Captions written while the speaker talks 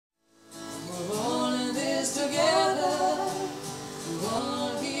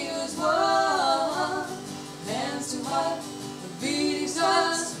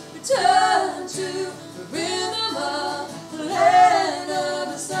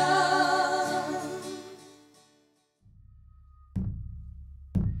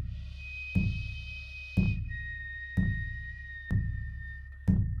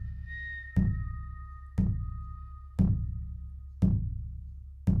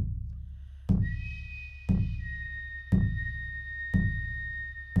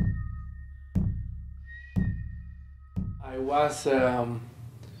I was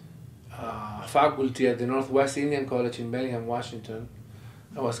faculty at the Northwest Indian College in Bellingham, Washington.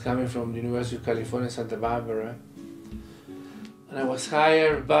 I was coming from the University of California, Santa Barbara. And I was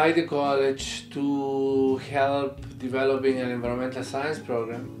hired by the college to help developing an environmental science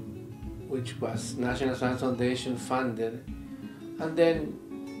program, which was National Science Foundation funded. And then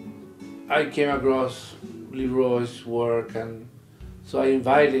I came across Leroy's work, and so I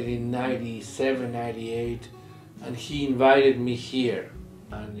invited in 97, 98, and he invited me here.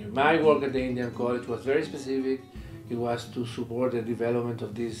 And my work at the Indian College was very specific. It was to support the development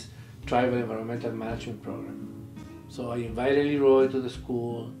of this tribal environmental management program. So I invited Leroy to the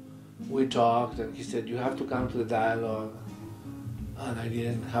school, we talked, and he said, you have to come to the dialogue. And I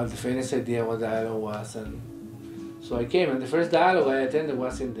didn't have the faintest idea what dialogue was. And so I came, and the first dialogue I attended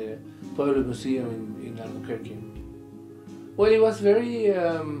was in the Public Museum in Albuquerque. Well, it was very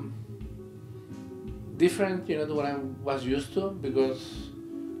different, you know, to what I was used to, because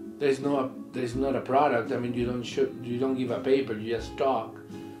there's not a product. I mean, you don't give a paper, you just talk.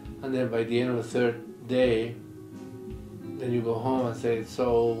 And then by the end of the third day, then you go home and say,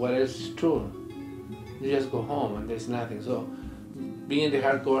 so what else is true? You just go home and there's nothing. So being the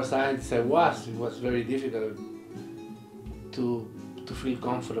hardcore scientist it was very difficult to feel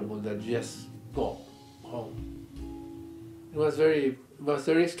comfortable that you just go home. It was very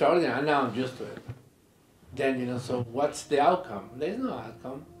extraordinary, and now I'm used to it. Then, you know, so what's the outcome? There's no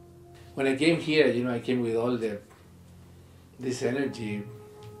outcome. When I came here, you know, I came with all this energy,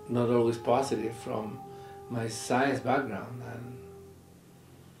 not always positive, from my science background, and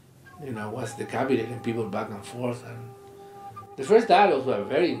you know, was decapitating people back and forth. And the first dialogues were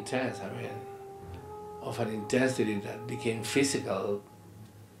very intense. I mean, of an intensity that became physical,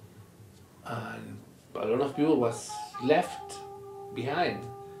 and a lot of people was left behind.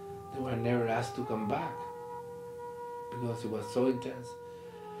 They were never asked to come back because it was so intense.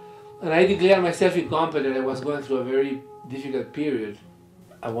 And I declared myself incompetent. I was going through a very difficult period.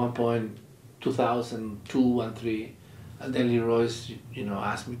 At one point, 2002 and 3, and then Leroy's, you know,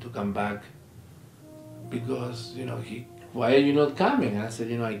 asked me to come back because, you know, why are you not coming? And I said,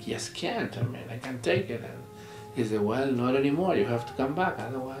 you know, I just can't. I mean, I can't take it. And he said, well, not anymore. You have to come back.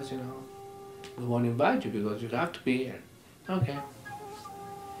 Otherwise, you know, we won't invite you because you have to be here. Okay.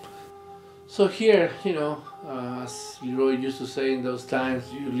 So here, you know, as Leroy used to say in those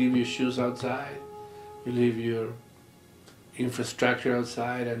times, you leave your shoes outside, you leave your infrastructure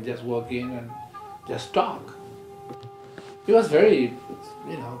outside and just walk in and just talk. It was very,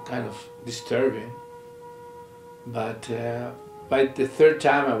 you know, kind of disturbing. But by the third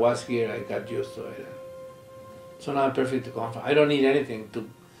time I was here, I got used to it. So now I'm perfectly comfortable. I don't need anything to,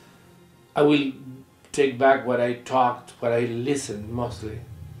 I will take back what I talked, what I listened mostly.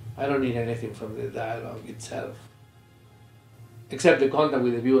 I don't need anything from the dialogue itself, except the contact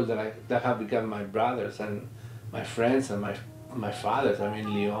with the people that have become my brothers and my friends and my fathers. I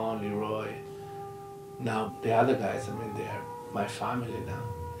mean, Leon, Leroy, now the other guys. I mean, they are my family now.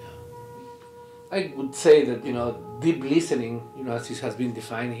 Yeah. I would say that, you know, deep listening, you know, as it has been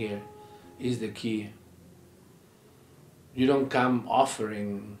defined here, is the key. You don't come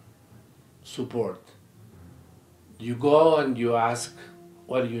offering support. You go and you ask,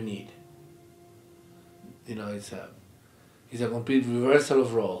 what do you need? You know, it's a complete reversal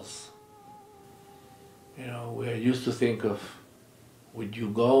of roles. You know, we're used to think of, would you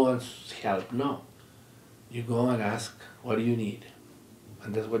go and help? No. You go and ask, what do you need?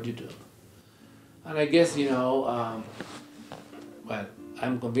 And that's what you do. And I guess, you know, well,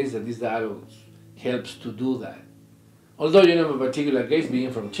 I'm convinced that this dialogue helps to do that. Although, you know, in a particular case,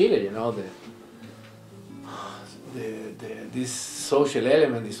 being from Chile, you know, this social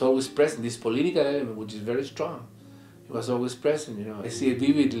element is always present, this political element, which is very strong. It was always present, you know. I see it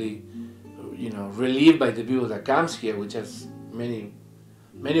vividly, you know, relieved by the people that comes here, which has many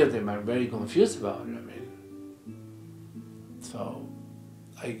of them are very confused about it. I mean,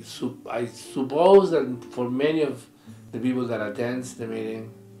 so I suppose that for many of the people that attends the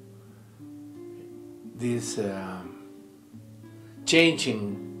meeting, this change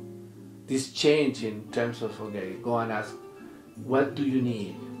in terms of, okay, go and ask, what do you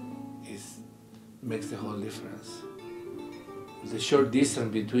need, makes the whole difference. The short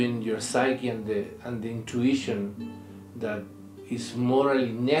distance between your psyche and the intuition that is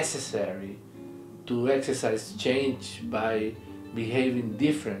morally necessary to exercise change by behaving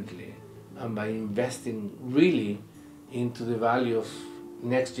differently and by investing really into the value of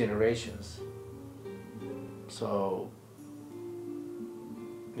next generations. So,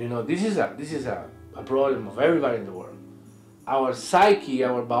 you know, this is a problem of everybody in the world. Our psyche,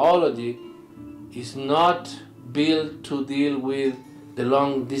 our biology is not built to deal with the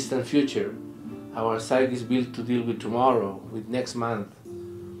long distant future. Our psyche is built to deal with tomorrow, with next month.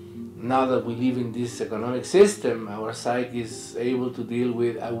 Now that we live in this economic system, our psyche is able to deal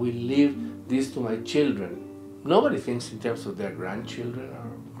with, I will leave this to my children. Nobody thinks in terms of their grandchildren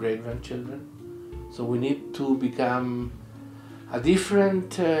or great-grandchildren. So we need to become a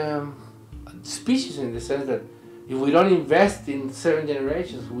different species in the sense that if we don't invest in 7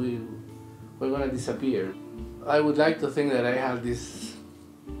 generations, we're going to disappear. I would like to think that I have this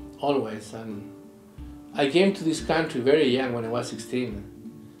always. And I came to this country very young, when I was 16.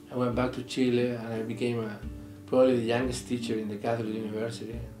 I went back to Chile and I became probably the youngest teacher in the Catholic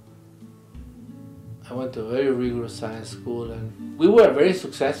University. I went to a very rigorous science school, and we were very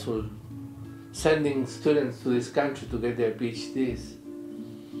successful sending students to this country to get their PhDs.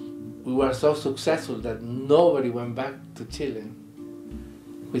 We were so successful that nobody went back to Chile,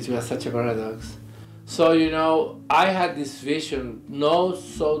 which was such a paradox. So, you know, I had this vision, not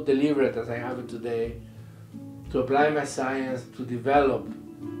so deliberate as I have it today, to apply my science to develop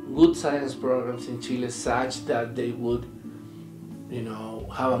good science programs in Chile such that they would, you know,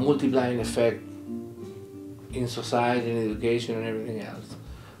 have a multiplying effect in society and education and everything else.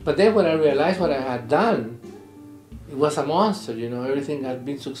 But then when I realized what I had done, it was a monster, you know, everything had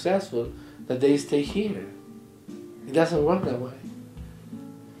been successful, that they stay here. It doesn't work that way.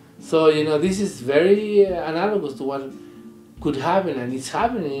 So, you know, this is very analogous to what could happen, and it's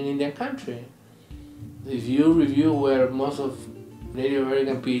happening in Indian country. If you review where most of Native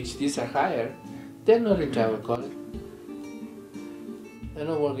American PhDs are hired, they're not in tribal college. They're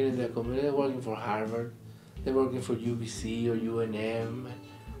not working in their community, they're working for Harvard, they're working for UBC or UNM,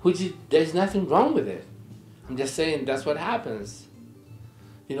 there's nothing wrong with it. I'm just saying that's what happens.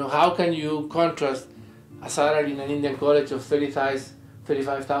 You know, how can you contrast a salary in an Indian college of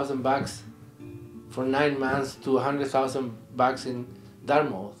 35,000 bucks for 9 months to 100,000 bucks in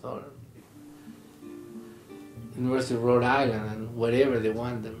Dartmouth or University of Rhode Island and wherever they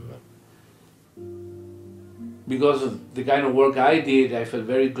want them. Because of the kind of work I did, I felt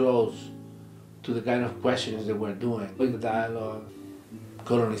very close to the kind of questions they were doing. With the dialogue,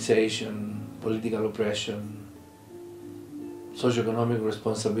 colonization, political oppression, socioeconomic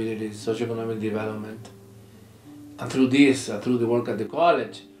responsibilities, socioeconomic development. And through this, through the work at the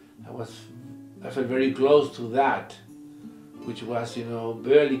college, I felt very close to that, which was, you know,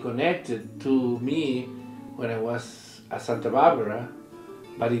 barely connected to me when I was at Santa Barbara,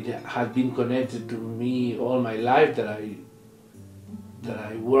 but it had been connected to me all my life that I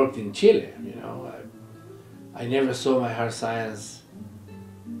worked in Chile. You know, I never saw my hard science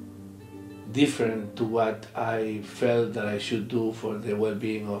different to what I felt that I should do for the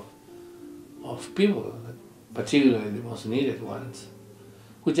well-being of people, particularly the most needed ones,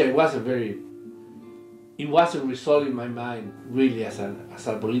 which it wasn't resolved in my mind really as a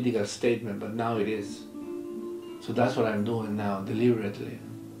political statement, but now it is. So that's what I'm doing now, deliberately.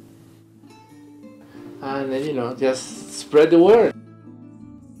 And you know, just spread the word.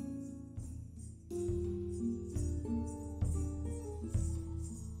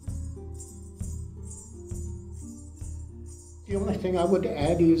 The only thing I would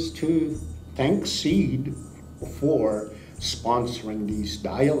add is to thank SEED for sponsoring these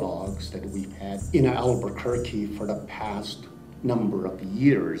dialogues that we've had in Albuquerque for the past number of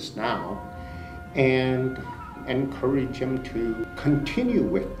years now, and encourage him to continue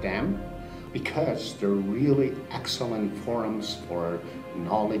with them because they're really excellent forums for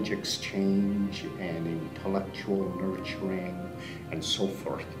knowledge exchange and intellectual nurturing and so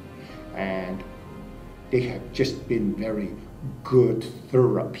forth. And they have just been very good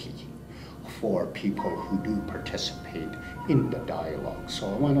therapy for people who do participate in the dialogue. So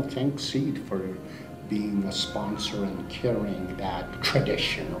I want to thank SEED for being a sponsor and carrying that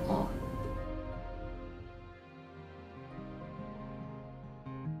tradition on.